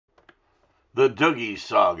The Dougie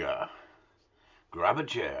Saga. Grab a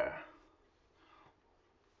chair.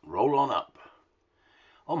 Roll on up.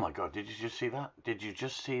 Oh my God, did you just see that? Did you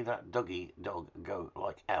just see that Dougie dog go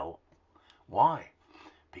like hell? Why?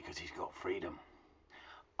 Because he's got freedom.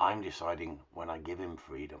 I'm deciding when I give him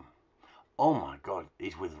freedom. Oh my God,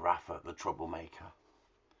 he's with Rafa, the troublemaker.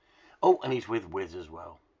 Oh, and he's with Wiz as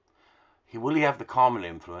well. Will he have the Carmel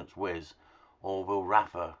influence, Wiz, or will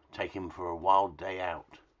Rafa take him for a wild day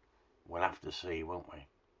out? We'll have to see, won't we?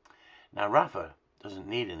 Now, Rafa doesn't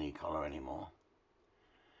need an e-collar anymore.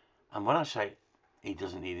 And when I say he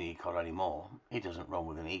doesn't need an e-collar anymore, he doesn't run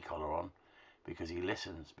with an e-collar on because he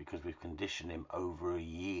listens, because we've conditioned him over a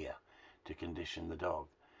year to condition the dog.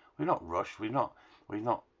 We're not rushed. We're not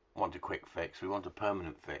want a quick fix. We want a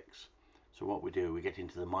permanent fix. So what we do, we get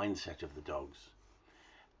into the mindset of the dogs.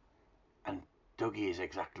 And Dougie is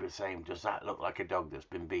exactly the same. Does that look like a dog that's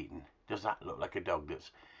been beaten? Does that look like a dog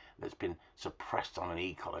that's been suppressed on an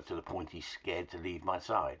e-collar to the point he's scared to leave my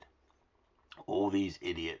side? All these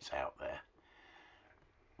idiots out there.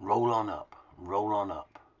 Roll on up. Roll on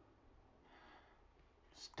up.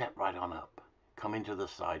 Step right on up. Come into the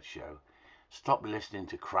sideshow. Stop listening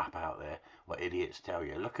to crap out there, what idiots tell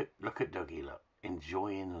you. Look at Dougie, look.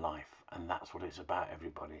 Enjoying life. And that's what it's about,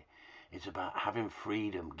 everybody. It's about having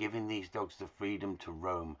freedom, giving these dogs the freedom to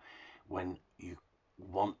roam when you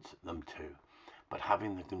want them to, but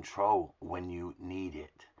having the control when you need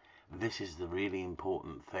it. This is the really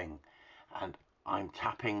important thing. And I'm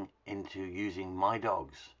tapping into using my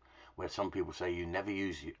dogs, where some people say you never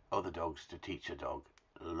use other dogs to teach a dog.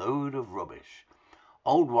 Load of rubbish.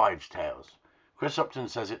 Old wives' tales. Chris Upton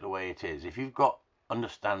says it the way it is. If you've got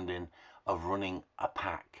understanding of running a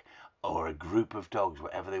pack or a group of dogs,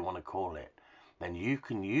 whatever they want to call it, then you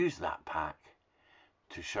can use that pack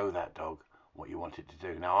to show that dog what you want it to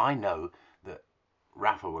do. Now, I know that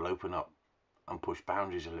Rafa will open up and push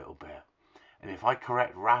boundaries a little bit. And if I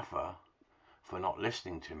correct Rafa for not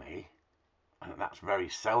listening to me, and that's very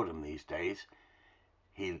seldom these days,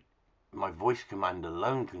 my voice command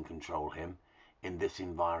alone can control him in this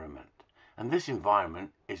environment. And this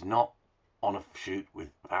environment is not on a shoot with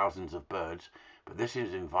thousands of birds, but this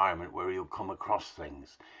is an environment where he'll come across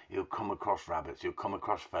things. He'll come across rabbits, he'll come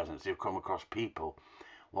across pheasants, he'll come across people.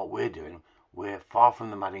 What we're doing, we're far from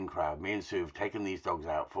the madding crowd. Me and Sue have taken these dogs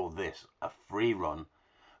out for this, a free run,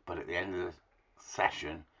 but at the end of the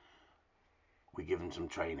session, we give them some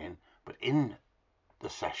training. But in the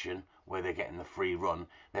session where they're getting the free run,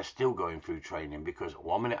 they're still going through training, because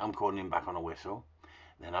 1 minute I'm calling him back on a whistle,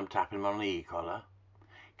 then I'm tapping him on the e-collar.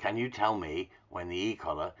 Can you tell me when the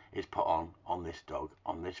e-collar is put on this dog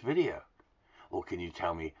on this video? Or can you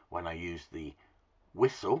tell me when I use the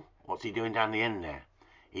whistle, what's he doing down the end there?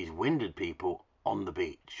 He's winded people on the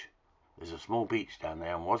beach. There's a small beach down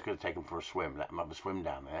there, and I was going to take them for a swim, let them have a swim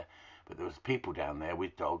down there. But there was people down there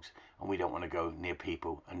with dogs, and we don't want to go near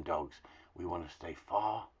people and dogs. We want to stay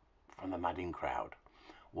far from the madding crowd.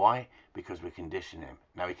 Why? Because we condition him.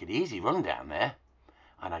 Now, he could easily run down there,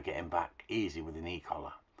 and I get him back easy with an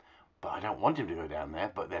e-collar. But I don't want him to go down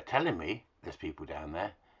there, but they're telling me there's people down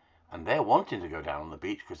there, and they're wanting to go down on the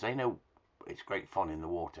beach because they know it's great fun in the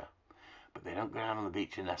water. But they don't go down on the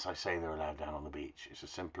beach unless I say they're allowed down on the beach. It's as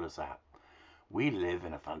simple as that. We live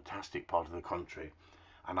in a fantastic part of the country,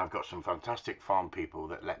 and I've got some fantastic farm people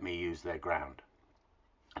that let me use their ground.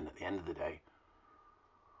 And at the end of the day,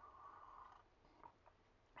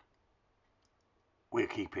 we're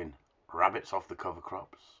keeping rabbits off the cover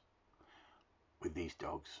crops with these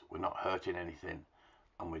dogs. We're not hurting anything,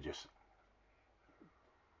 and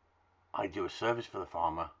I do a service for the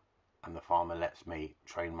farmer, and the farmer lets me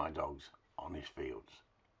train my dogs on his fields.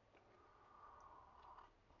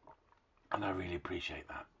 And I really appreciate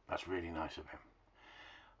that. That's really nice of him.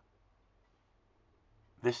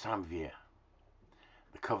 This time of year,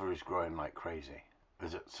 the cover is growing like crazy.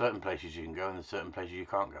 There's certain places you can go and there's certain places you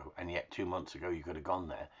can't go. And yet 2 months ago you could have gone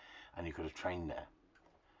there and you could have trained there.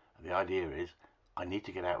 And the idea is I need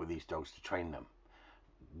to get out with these dogs to train them.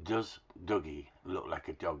 Does Dougie look like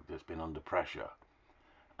a dog that's been under pressure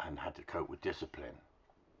and had to cope with discipline?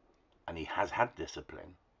 And he has had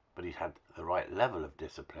discipline, but he's had the right level of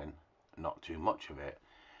discipline, not too much of it.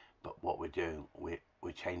 But what we're doing, we're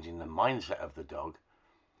changing the mindset of the dog.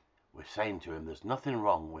 We're saying to him there's nothing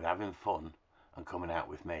wrong with having fun and coming out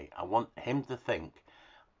with me. I want him to think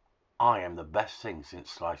I am the best thing since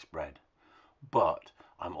sliced bread. But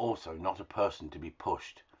I'm also not a person to be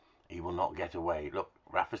pushed. He will not get away. Look,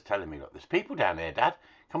 Rafa's telling me, look, there's people down there, Dad.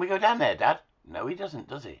 Can we go down there, Dad? No, he doesn't,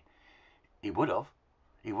 does he? He would have.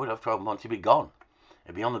 He would have. 12 months, he'd be gone.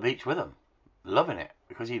 He'd be on the beach with them, loving it,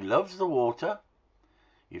 because he loves the water.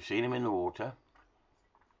 You've seen him in the water.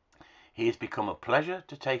 He has become a pleasure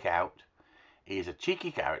to take out. He is a cheeky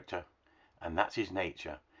character, and that's his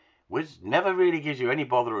nature. Wiz never really gives you any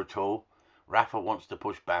bother at all. Rafa wants to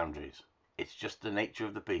push boundaries. It's just the nature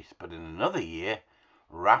of the beast. But in another year,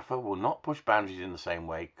 Rafa will not push boundaries in the same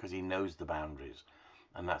way because he knows the boundaries.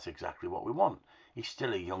 And that's exactly what we want. He's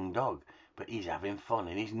still a young dog, but he's having fun,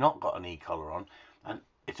 and he's not got an e-collar on. And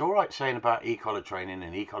it's all right saying about e-collar training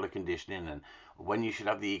and e-collar conditioning and when you should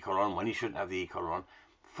have the e-collar on, when you shouldn't have the e-collar on.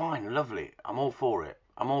 Fine, lovely. I'm all for it.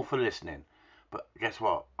 I'm all for listening. But guess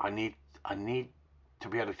what? I need to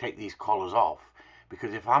be able to take these collars off,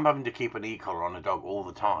 because if I'm having to keep an e-collar on a dog all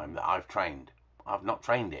the time that I've trained, I've not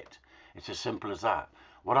trained it. It's as simple as that.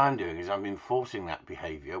 What I'm doing is I'm enforcing that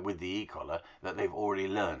behavior with the e-collar that they've already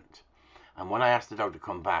learnt. And when I ask the dog to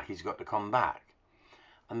come back, he's got to come back.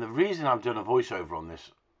 And the reason I've done a voiceover on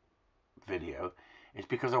this video is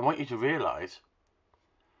because I want you to realize,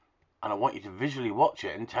 and I want you to visually watch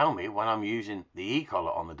it and tell me when I'm using the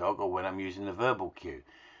e-collar on the dog or when I'm using the verbal cue.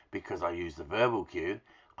 Because I use the verbal cue,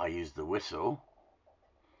 I use the whistle,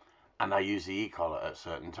 and I use the e-collar at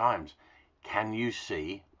certain times. Can you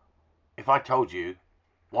see, if I told you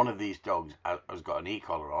one of these dogs has got an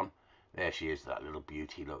e-collar on, there she is, that little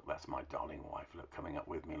beauty, look, that's my darling wife, look, coming up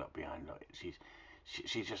with me, look behind, look,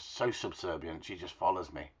 she's just so subservient, she just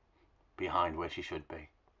follows me behind where she should be.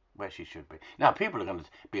 Now, people are going to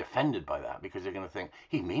be offended by that because they're going to think,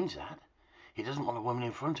 he means that. He doesn't want a woman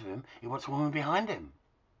in front of him, he wants a woman behind him.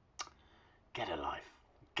 Get a life.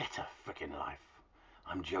 Get a freaking life.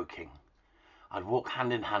 I'm joking. I'd walk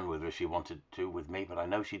hand in hand with her if she wanted to with me, but I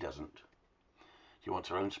know she doesn't. She wants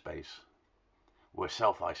her own space. We're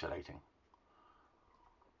self-isolating.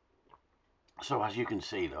 So as you can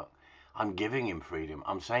see, look, I'm giving him freedom.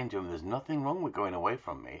 I'm saying to him, there's nothing wrong with going away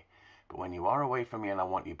from me, but when you are away from me and I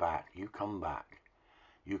want you back, you come back.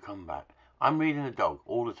 You come back. I'm reading the dog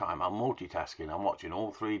all the time. I'm multitasking. I'm watching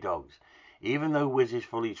all three dogs. Even though Wiz is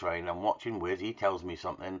fully trained, I'm watching Wiz. He tells me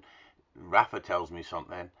something. Rafa tells me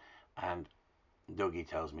something. And Dougie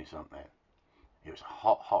tells me something. It was a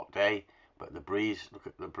hot, hot day. But the breeze, look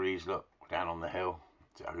at the breeze, look, down on the hill.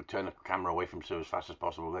 I could turn the camera away from Sue as fast as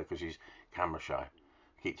possible there because she's camera shy.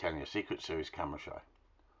 I keep telling you, Secret Sue is camera shy.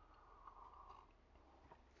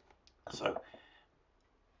 So,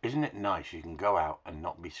 isn't it nice you can go out and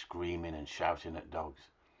not be screaming and shouting at dogs?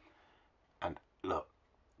 And look,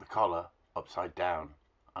 the collar upside down.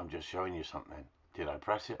 I'm just showing you something. Did I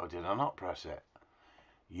press it or did I not press it?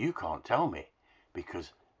 You can't tell me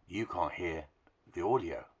because you can't hear the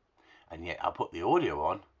audio. And yet I'll put the audio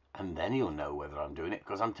on and then you'll know whether I'm doing it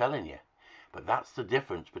because I'm telling you. But that's the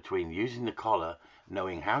difference between using the collar,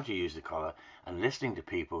 knowing how to use the collar, and listening to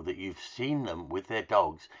people that you've seen them with their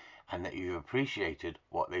dogs and that you've appreciated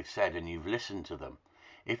what they've said and you've listened to them.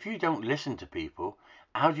 If you don't listen to people,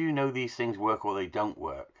 how do you know these things work or they don't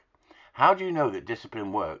work? How do you know that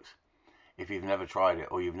discipline works if you've never tried it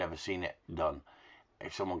or you've never seen it done?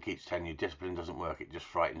 If someone keeps telling you discipline doesn't work, it just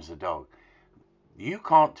frightens the dog. You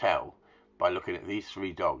can't tell by looking at these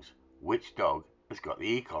three dogs which dog has got the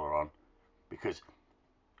e-collar on, because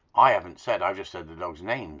I haven't said, I've just said the dog's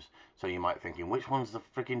names. So you might be thinking, which one's the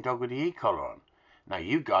freaking dog with the e-collar on? Now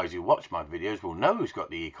you guys who watch my videos will know who's got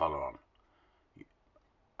the e-collar on.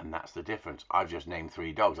 And that's the difference. I've just named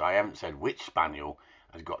three dogs. I haven't said which spaniel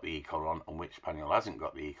has got the e-collar on and which spaniel hasn't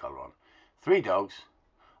got the e-collar on. Three dogs.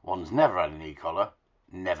 One's never had an e-collar.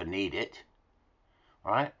 Never need it.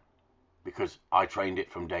 Right? Because I trained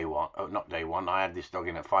it from day one. Oh, not day one. I had this dog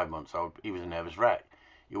in at 5 months old. He was a nervous wreck.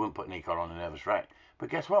 You wouldn't put an e-collar on a nervous wreck. But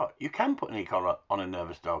guess what? You can put an e-collar on a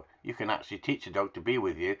nervous dog. You can actually teach a dog to be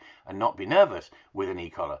with you and not be nervous with an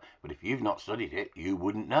e-collar. But if you've not studied it, you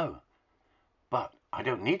wouldn't know. But I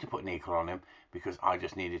don't need to put an e-collar on him because I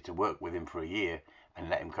just needed to work with him for a year and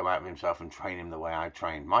let him come out of himself and train him the way I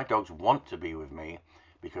trained. My dogs want to be with me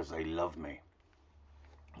because they love me.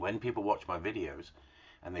 When people watch my videos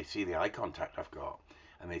and they see the eye contact I've got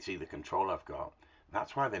and they see the control I've got,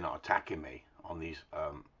 that's why they're not attacking me on these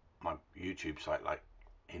my YouTube site like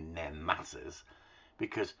in their masses,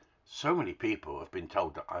 because so many people have been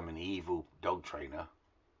told that I'm an evil dog trainer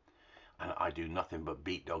and I do nothing but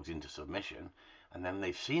beat dogs into submission. And then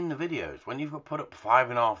they've seen the videos. When you've got put up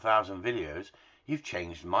 5,500 videos, you've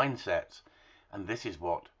changed mindsets. And this is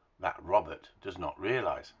what that Robert does not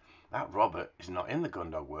realize. That Robert is not in the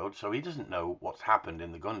Gundog world, so he doesn't know what's happened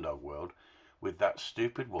in the Gundog world with that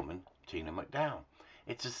stupid woman, Tina McDowell.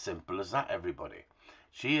 It's as simple as that, everybody.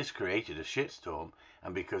 She has created a shitstorm,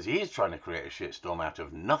 and because he is trying to create a shitstorm out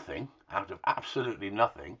of nothing, out of absolutely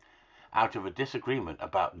nothing, out of a disagreement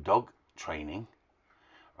about dog training,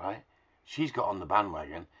 right? she's got on the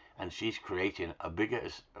bandwagon and she's creating a bigger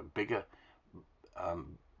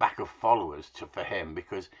back of followers for him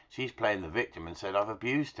because she's playing the victim and said, I've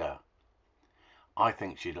abused her. I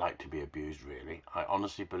think she'd like to be abused, really. I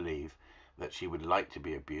honestly believe that she would like to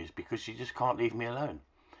be abused because she just can't leave me alone.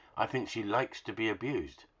 I think she likes to be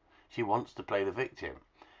abused. She wants to play the victim.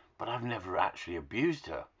 But I've never actually abused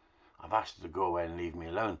her. I've asked her to go away and leave me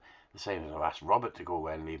alone. The same as I've asked Robert to go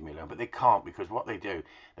away and leave me alone. But they can't, because what they do,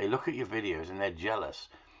 they look at your videos and they're jealous.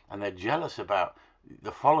 And they're jealous about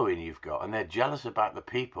the following you've got. And they're jealous about the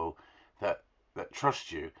people that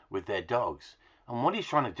trust you with their dogs. And what he's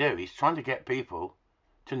trying to do, he's trying to get people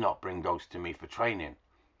to not bring dogs to me for training.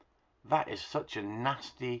 That is such a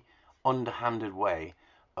nasty, underhanded way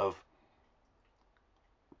of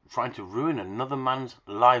trying to ruin another man's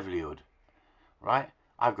livelihood, right?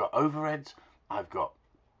 I've got overheads, I've got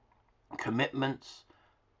commitments,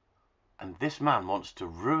 and this man wants to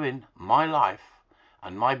ruin my life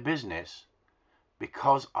and my business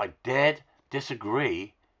because I dared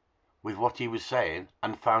disagree with what he was saying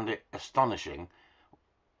and found it astonishing.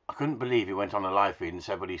 I couldn't believe he went on a live feed and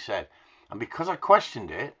said what he said. And because I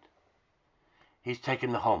questioned it, he's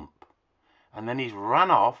taken the hump. And then he's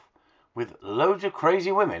ran off with loads of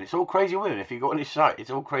crazy women. It's all crazy women. If you go on his site, it's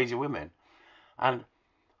all crazy women. And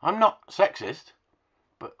I'm not sexist,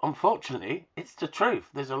 but unfortunately, it's the truth.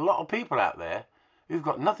 There's a lot of people out there who've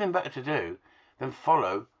got nothing better to do than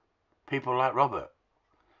follow people like Robert.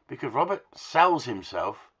 Because Robert sells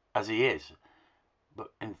himself as he is.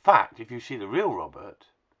 But in fact, if you see the real Robert,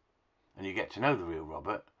 and you get to know the real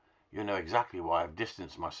Robert, you'll know exactly why I've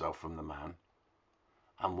distanced myself from the man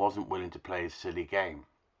and wasn't willing to play his silly game.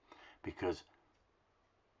 Because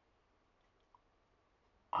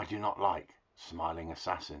I do not like smiling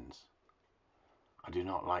assassins. I do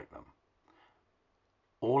not like them.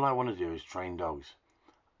 All I want to do is train dogs.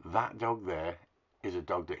 That dog there is a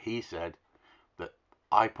dog that he said that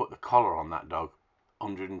I put the collar on that dog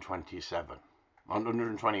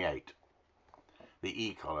 128, the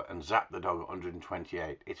e-collar, and zapped the dog at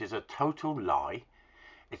 128. It is a total lie.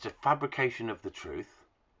 It's a fabrication of the truth.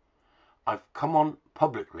 I've come on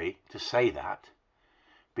publicly to say that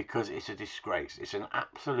because it's a disgrace. It's an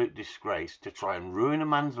absolute disgrace to try and ruin a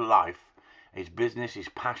man's life, his business, his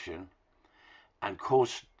passion, and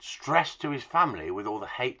cause stress to his family with all the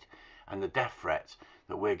hate and the death threats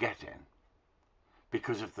that we're getting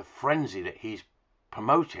because of the frenzy that he's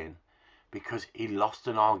promoting because he lost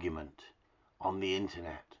an argument on the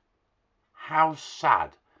internet. How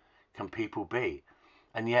sad can people be?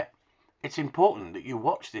 And yet it's important that you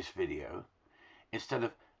watch this video instead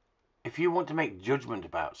of, if you want to make judgment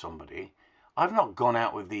about somebody, I've not gone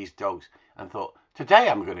out with these dogs and thought, today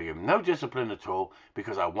I'm going to give them no discipline at all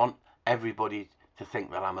because I want everybody to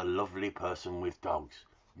think that I'm a lovely person with dogs.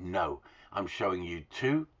 No, I'm showing you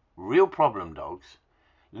two real problem dogs.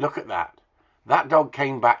 Look at that. That dog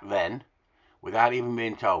came back then without even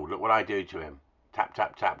being told. Look what I do to him. Tap,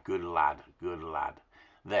 tap, tap. Good lad. Good lad.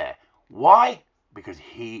 There. Why? Because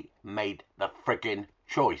he made the freaking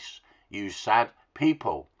choice. You sad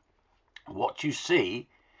people. What you see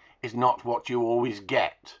is not what you always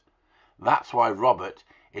get. That's why Robert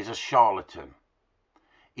is a charlatan.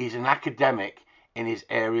 He's an academic in his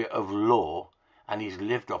area of law, and he's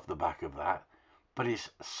lived off the back of that. But his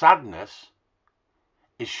sadness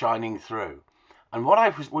is shining through. And what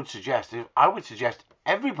I would suggest is, I would suggest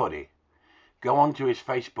everybody go onto his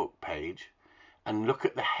Facebook page and look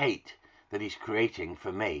at the hate that he's creating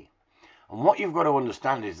for me. And what you've got to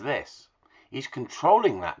understand is this. He's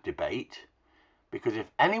controlling that debate because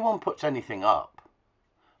if anyone puts anything up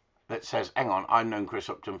that says, hang on, I've known Chris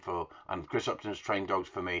Upton and Chris Upton's trained dogs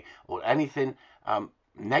for me, or anything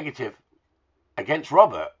negative against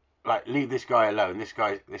Robert, like leave this guy alone, this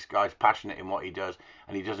guy's passionate in what he does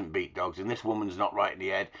and he doesn't beat dogs, and this woman's not right in the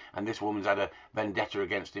head, and this woman's had a vendetta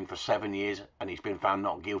against him for 7 years and he's been found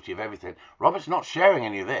not guilty of everything. Robert's not sharing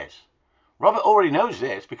any of this. Robert already knows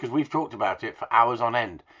this because we've talked about it for hours on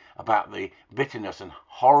end, about the bitterness and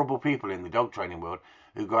horrible people in the dog training world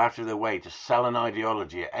who go out of their way to sell an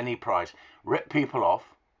ideology at any price, rip people off,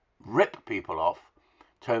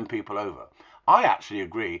 turn people over. I actually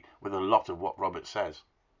agree with a lot of what Robert says.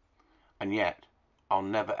 And yet, I'll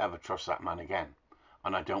never ever trust that man again.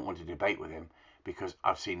 And I don't want to debate with him because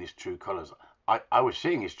I've seen his true colours. I was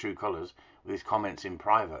seeing his true colours with his comments in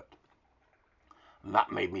private. And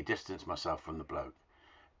that made me distance myself from the bloke.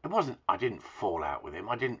 I didn't fall out with him.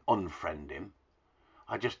 I didn't unfriend him.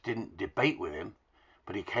 I just didn't debate with him.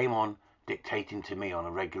 But he came on dictating to me on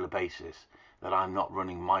a regular basis that I'm not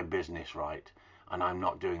running my business right. And I'm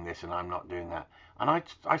not doing this and I'm not doing that. And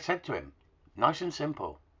I said to him, nice and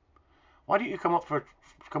simple, Why don't you come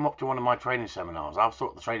up to one of my training seminars? I'll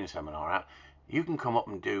sort the training seminar out. You can come up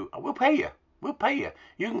and we'll pay you. We'll pay you.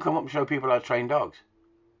 You can come up and show people how to train dogs.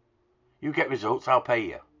 You get results, I'll pay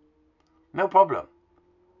you. No problem.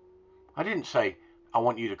 I didn't say, I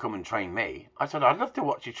want you to come and train me. I said, I'd love to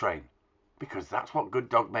watch you train. Because that's what good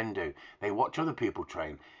dog men do. They watch other people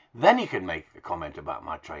train. Then he can make a comment about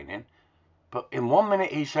my training. But in 1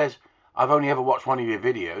 minute he says, I've only ever watched one of your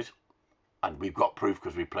videos. And we've got proof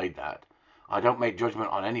because we played that. I don't make judgment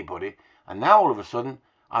on anybody. And now all of a sudden,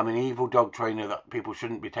 I'm an evil dog trainer that people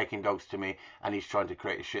shouldn't be taking dogs to me. And he's trying to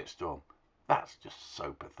create a shitstorm. That's just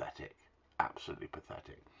so pathetic. Absolutely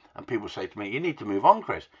pathetic. And people say to me, you need to move on,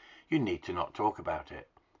 Chris. You need to not talk about it.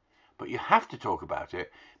 But you have to talk about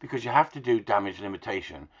it because you have to do damage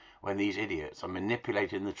limitation when these idiots are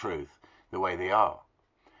manipulating the truth the way they are.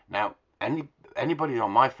 Now, anybody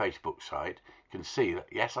on my Facebook site can see that,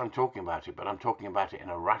 yes, I'm talking about it, but I'm talking about it in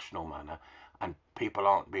a rational manner, and people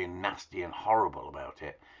aren't being nasty and horrible about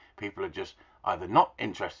it. People are just either not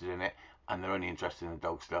interested in it and they're only interested in the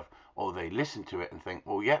dog stuff, or they listen to it and think,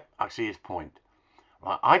 well, yeah, I see his point.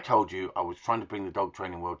 Right? I told you I was trying to bring the dog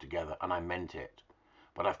training world together, and I meant it.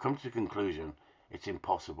 But I've come to the conclusion it's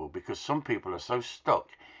impossible because some people are so stuck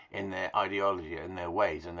in their ideology and their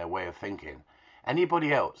ways and their way of thinking.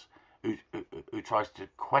 Anybody else who tries to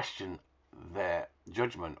question their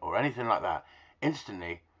judgment or anything like that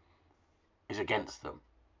instantly is against them.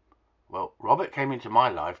 Well, Robert came into my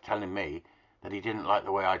life telling me that he didn't like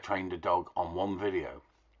the way I trained a dog on one video.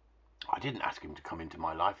 I didn't ask him to come into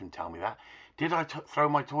my life and tell me that. Did I throw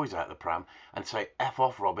my toys out the pram and say, F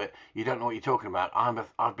off, Robert, you don't know what you're talking about.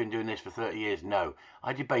 I've been doing this for 30 years. No,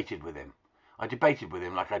 I debated with him. I debated with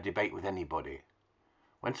him like I debate with anybody.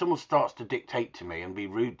 When someone starts to dictate to me and be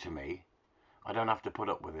rude to me, I don't have to put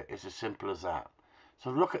up with it. It's as simple as that.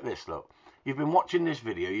 So look at this, look. You've been watching this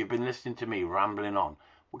video. You've been listening to me rambling on.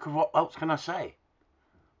 What else can I say?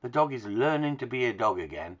 The dog is learning to be a dog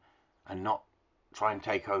again and not try and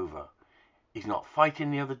take over. He's not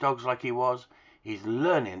fighting the other dogs like he was. He's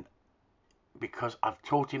learning because I've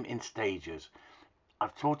taught him in stages.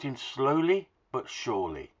 I've taught him slowly but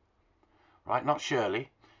surely. Right? Not surely.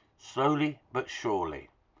 Slowly but surely.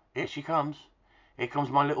 Here she comes. Here comes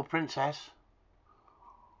my little princess.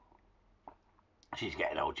 She's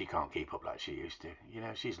getting old. She can't keep up like she used to. You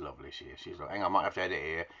know, she's lovely. She is. She's lovely. Hang on, I might have to edit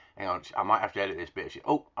here. Hang on. I might have to edit this bit.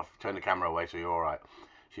 Oh, I've turned the camera away so you're all right.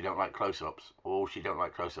 She don't like close-ups. Oh, she don't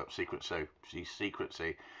like close-ups. Secret Sue. She's Secret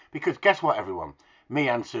Sue. Because guess what, everyone? Me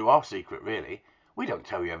and Sue are secret, really. We don't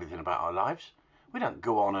tell you everything about our lives. We don't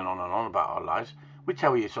go on and on and on about our lives. We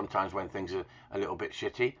tell you sometimes when things are a little bit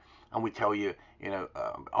shitty. And we tell you,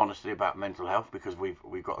 honestly about mental health because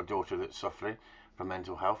we've got a daughter that's suffering from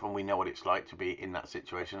mental health. And we know what it's like to be in that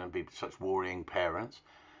situation and be such worrying parents.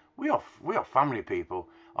 We are family people.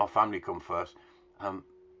 Our family come first.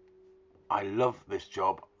 I love this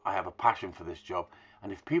job. I have a passion for this job.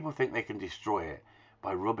 And if people think they can destroy it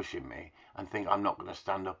by rubbishing me and think I'm not going to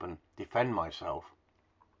stand up and defend myself,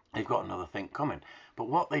 they've got another thing coming. But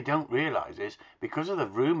what they don't realise is because of the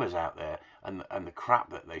rumours out there and the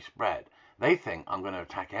crap that they spread, they think I'm going to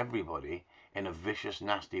attack everybody in a vicious,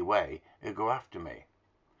 nasty way who go after me.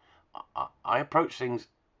 I approach things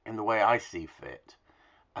in the way I see fit.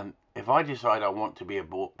 And if I decide I want to be a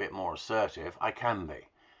bit more assertive, I can be.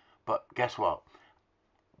 But guess what?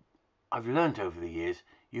 I've learned over the years,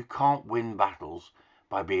 you can't win battles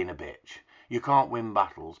by being a bitch. You can't win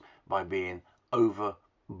battles by being over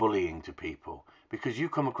bullying to people because you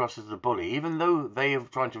come across as the bully. Even though they are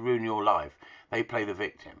trying to ruin your life, they play the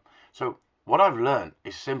victim. So what I've learned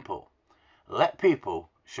is simple. Let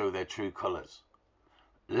people show their true colours.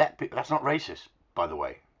 That's not racist, by the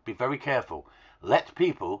way. Be very careful. Let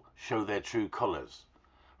people show their true colours.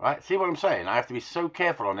 Right? See what I'm saying? I have to be so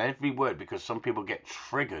careful on every word because some people get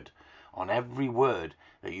triggered on every word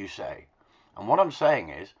that you say. And what I'm saying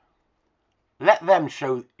is, let them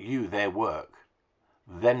show you their work,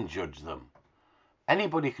 then judge them.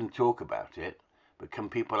 Anybody can talk about it, but can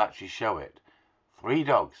people actually show it? 3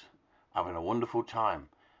 dogs, having a wonderful time.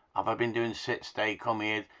 Have I been doing sit, stay, come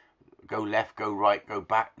here, go left, go right, go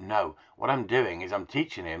back? No. What I'm doing is I'm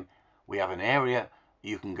teaching him, we have an area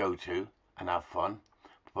you can go to and have fun.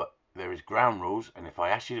 But there is ground rules, and if I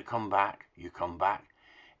ask you to come back, you come back.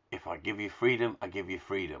 If I give you freedom, I give you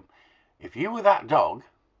freedom. If you were that dog,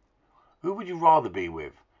 who would you rather be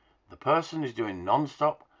with? The person who's doing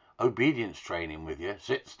non-stop obedience training with you,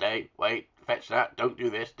 sit, stay, wait, fetch that, don't do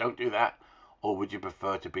this, don't do that. Or would you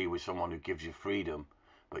prefer to be with someone who gives you freedom,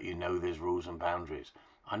 but you know there's rules and boundaries?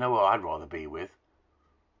 I know who I'd rather be with,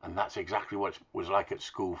 and that's exactly what it was like at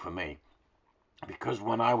school for me. Because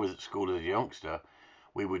when I was at school as a youngster,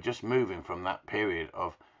 we were just moving from that period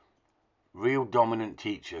of real dominant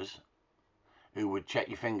teachers who would check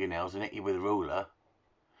your fingernails and hit you with a ruler,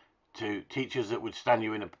 to teachers that would stand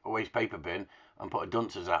you in a waste paper bin and put a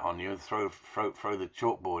duncer's hat on you and throw the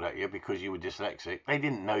chalkboard at you because you were dyslexic. They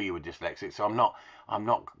didn't know you were dyslexic, so I'm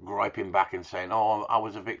not griping back and saying, oh, I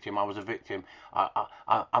was a victim, I'm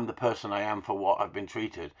the person I am for what I've been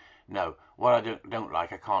treated. No, what I don't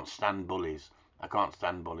like, I can't stand bullies. I can't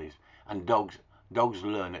stand bullies. And dogs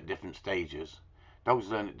learn at different stages. Dogs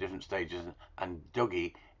learn at different stages, and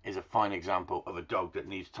Dougie is a fine example of a dog that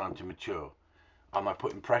needs time to mature. Am I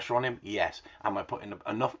putting pressure on him? Yes. Am I putting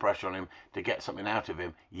enough pressure on him to get something out of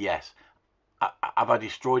him? Yes. Have I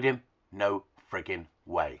destroyed him? No friggin'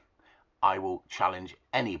 way. I will challenge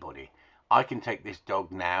anybody. I can take this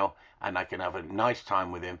dog now and I can have a nice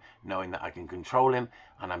time with him, knowing that I can control him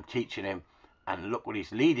and I'm teaching him. And look what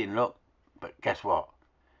he's leading, look. But guess what?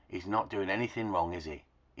 He's not doing anything wrong, is he?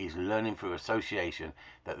 He's learning through association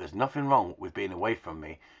that there's nothing wrong with being away from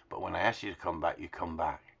me, but when I ask you to come back, you come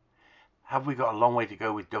back. Have we got a long way to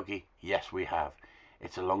go with Dougie? Yes, we have.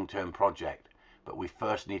 It's a long-term project, but we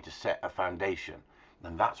first need to set a foundation.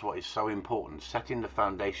 And that's what is so important, setting the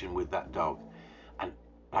foundation with that dog. And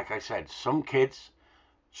like I said, some kids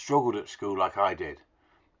struggled at school like I did.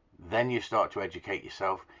 Then you start to educate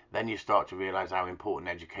yourself. Then you start to realize how important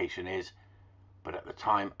education is. But at the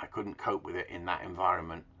time, I couldn't cope with it in that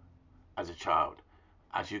environment as a child.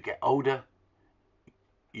 As you get older,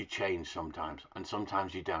 you change sometimes, and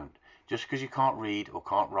sometimes you don't. Just because you can't read or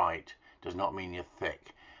can't write does not mean you're thick.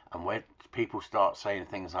 And when people start saying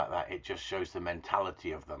things like that, it just shows the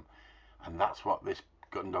mentality of them. And that's what this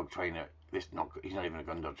Gundog trainer, he's not even a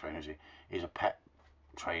Gundog trainer, is he? He's a pet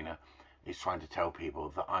trainer. He's trying to tell people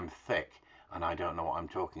that I'm thick and I don't know what I'm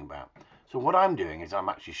talking about. So what I'm doing is I'm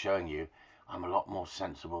actually showing you I'm a lot more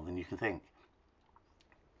sensible than you can think.